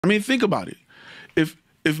I mean, think about it.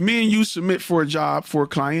 If me and you submit for a job for a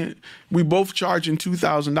client, we both charging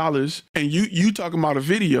 $2,000, and you talking about a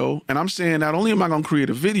video, and I'm saying not only am I going to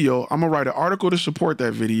create a video, I'm going to write an article to support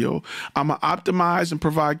that video. I'm going to optimize and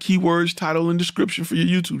provide keywords, title, and description for your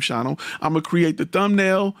YouTube channel. I'm going to create the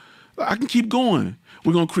thumbnail. I can keep going.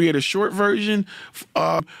 We're going to create a short version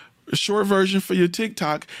for your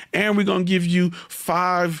TikTok, and we're going to give you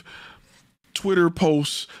 5 Twitter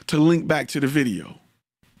posts to link back to the video.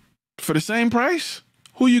 For the same price?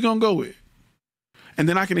 Who you gonna go with? And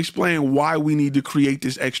then I can explain why we need to create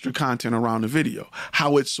this extra content around the video,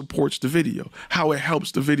 how it supports the video, how it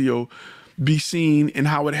helps the video be seen, and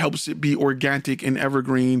how it helps it be organic and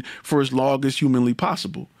evergreen for as long as humanly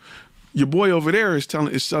possible. Your boy over there is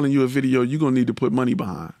selling you a video you're gonna need to put money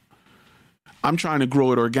behind. I'm trying to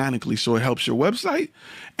grow it organically so it helps your website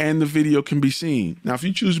and the video can be seen. Now, if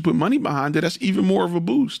you choose to put money behind it, that's even more of a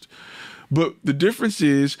boost. But the difference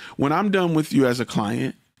is when I'm done with you as a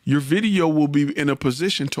client, your video will be in a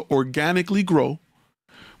position to organically grow.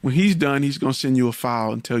 When he's done, he's going to send you a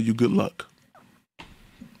file and tell you good luck.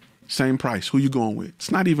 Same price. Who you going with? It's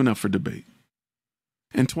not even up for debate.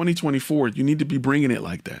 In 2024, you need to be bringing it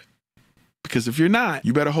like that. Because if you're not,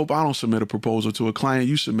 you better hope I don't submit a proposal to a client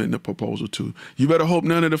you submitting a proposal to. You better hope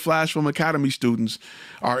none of the FlashFilm Academy students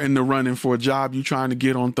are in the running for a job you trying to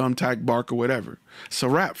get on Thumbtack, Bark, or whatever. It's a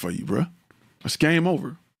wrap for you, bruh. It's game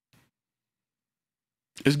over.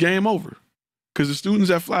 It's game over. Because the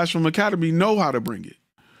students at FlashFilm Academy know how to bring it.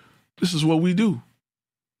 This is what we do.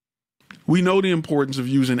 We know the importance of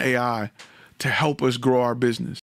using AI to help us grow our business.